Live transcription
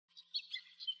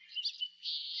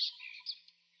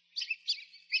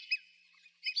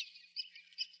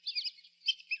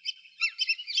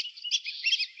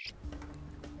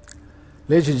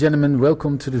Ladies and gentlemen,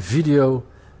 welcome to the video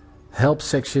help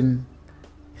section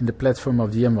in the platform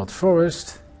of the Emerald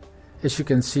Forest. As you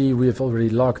can see, we have already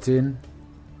logged in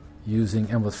using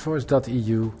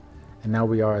emeraldforest.eu, and now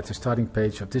we are at the starting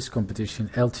page of this competition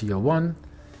LTO1.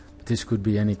 This could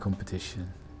be any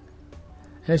competition.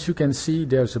 As you can see,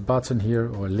 there's a button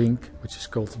here or a link which is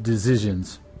called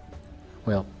Decisions.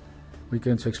 Well, we're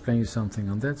going to explain you something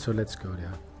on that, so let's go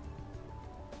there.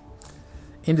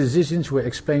 In Decisions, we're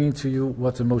explaining to you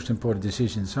what the most important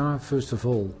decisions are. First of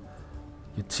all,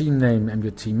 your team name and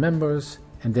your team members,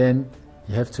 and then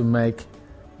you have to make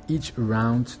each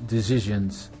round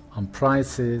decisions on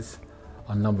prices,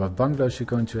 on number of bungalows you're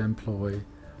going to employ,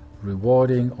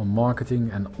 rewarding, on marketing,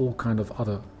 and all kind of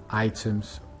other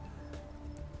items.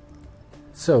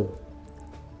 So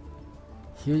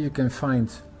here you can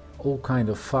find all kind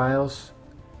of files.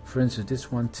 For instance,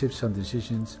 this one, tips on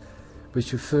decisions,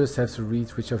 which you first have to read,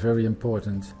 which are very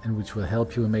important and which will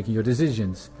help you in making your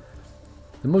decisions.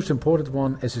 The most important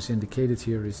one, as is indicated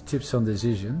here, is tips on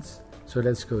decisions. So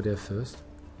let's go there first.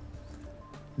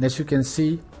 And as you can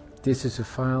see, this is a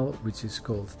file which is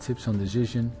called tips on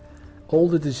decision. All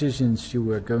the decisions you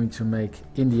were going to make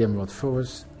in the Emerald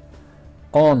Forest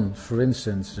on, for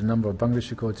instance, the number of bungalows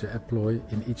you're going to employ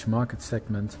in each market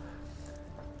segment,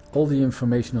 all the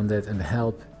information on that and the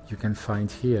help you can find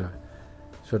here.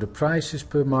 So the prices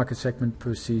per market segment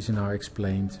per season are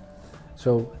explained.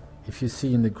 So if you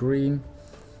see in the green,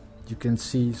 you can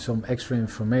see some extra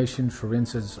information, for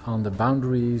instance, on the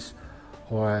boundaries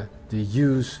or the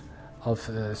use of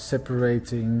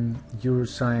separating euro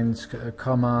signs,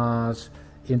 commas,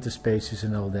 interspaces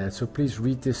and all that. So please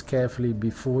read this carefully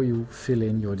before you fill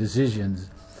in your decisions.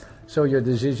 So your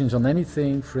decisions on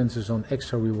anything, for instance on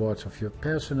extra rewards of your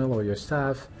personnel or your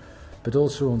staff, but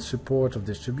also on support of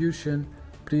distribution,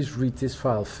 please read this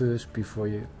file first before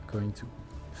you're going to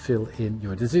fill in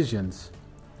your decisions.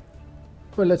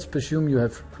 Well, let's presume you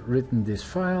have written this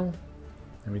file,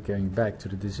 and we're going back to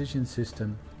the decision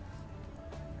system.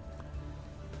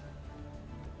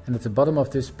 And at the bottom of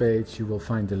this page you will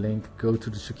find the link, go to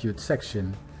the secured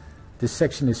section. This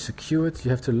section is secured,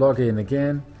 you have to log in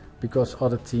again, because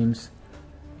other teams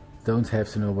don't have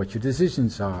to know what your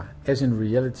decisions are, as in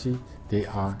reality they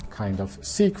are kind of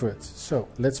secret. So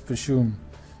let's presume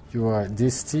you are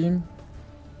this team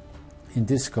in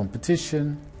this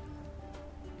competition.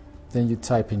 Then you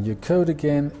type in your code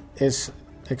again. As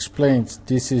explained,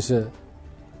 this is a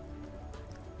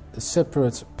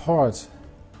separate part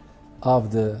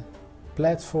of the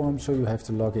platform, so you have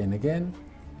to log in again.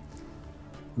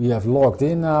 We have logged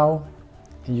in now,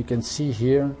 and you can see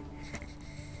here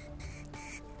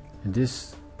in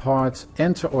this part,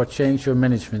 enter or change your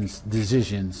management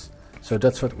decisions. So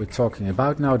that's what we're talking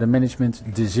about now, the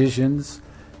management decisions.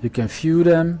 You can view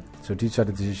them. So these are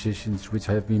the decisions which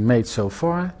have been made so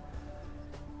far.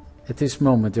 At this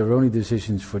moment there are only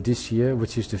decisions for this year,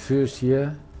 which is the first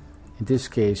year, in this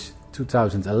case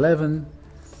 2011,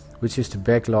 which is the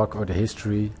backlog or the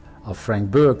history of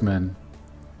Frank Bergman.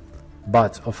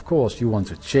 But of course you want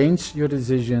to change your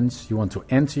decisions, you want to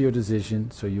enter your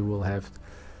decision, so you will have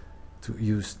to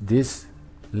use this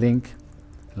link.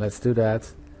 Let's do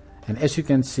that. And as you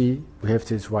can see, we have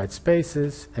these white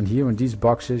spaces, and here in these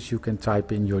boxes you can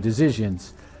type in your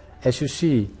decisions. As you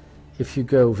see, if you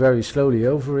go very slowly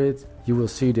over it, you will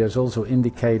see there's also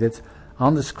indicated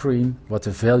on the screen what the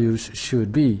values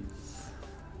should be.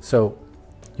 So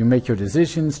you make your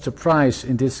decisions. The price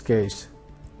in this case,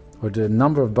 or the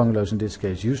number of bungalows in this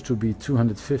case, used to be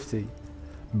 250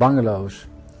 bungalows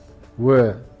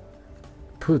were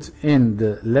put in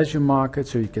the leisure market,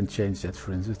 so you can change that,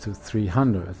 for instance, to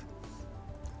 300.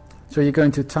 So you're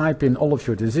going to type in all of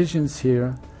your decisions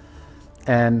here,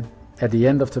 and at the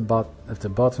end of the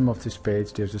bottom of this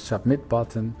page there's a submit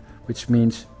button, which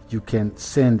means you can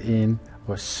send in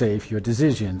or save your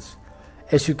decisions.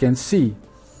 As you can see,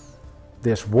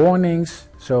 there's warnings,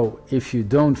 so if you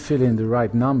don't fill in the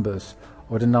right numbers,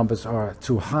 or the numbers are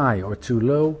too high or too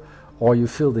low, or you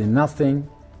filled in nothing,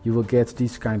 you will get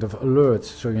these kind of alerts,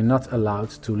 so you're not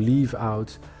allowed to leave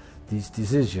out these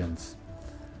decisions.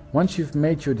 Once you've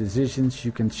made your decisions,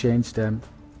 you can change them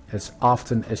as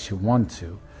often as you want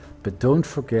to, but don't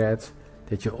forget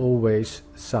that you always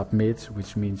submit,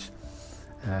 which means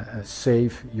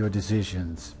save your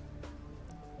decisions.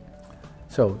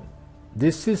 So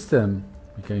this system,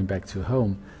 we're going back to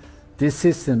home, this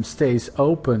system stays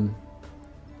open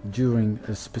during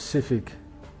a specific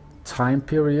time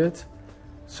period.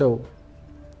 So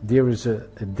there is a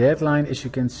deadline, as you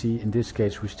can see. In this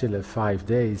case we still have 5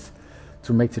 days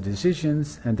to make the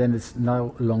decisions, and then it's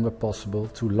no longer possible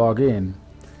to log in.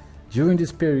 During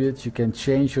this period you can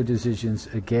change your decisions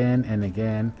again and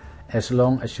again as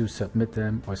long as you submit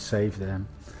them or save them,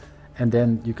 and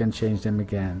then you can change them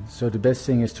again. So the best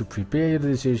thing is to prepare your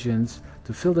decisions,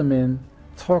 to fill them in,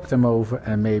 talk them over,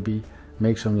 and maybe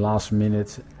make some last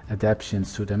minute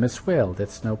adaptations to them as well.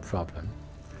 That's no problem.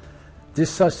 This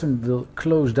system will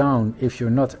close down if you're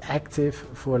not active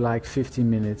for like 15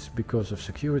 minutes because of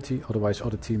security. Otherwise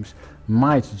other teams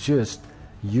might just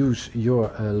use your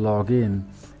login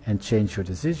and change your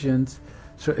decisions.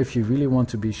 So if you really want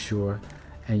to be sure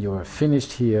and you're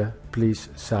finished here, please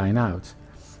sign out.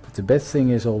 But the best thing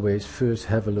is always first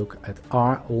have a look at,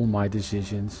 are all my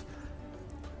decisions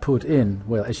put in?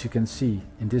 Well, as you can see,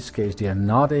 in this case they are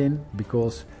not in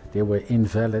because they were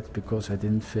invalid, because I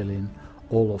didn't fill in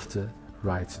all of the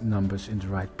right numbers in the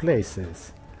right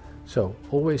places. So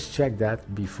always check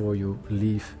that before you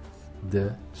leave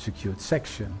the secured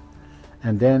section,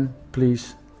 and then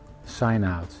please sign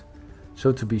out,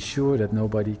 so to be sure that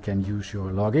nobody can use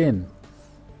your login.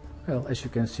 Well, as you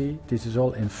can see, this is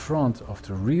all in front of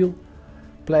the real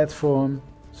platform,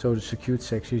 so the secured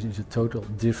section is a total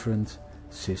different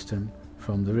system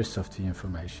from the rest of the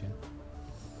information.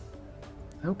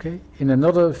 Okay, in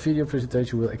another video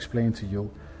presentation we'll explain to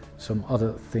you some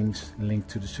other things linked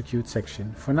to the secured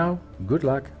section. For now, good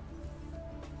luck.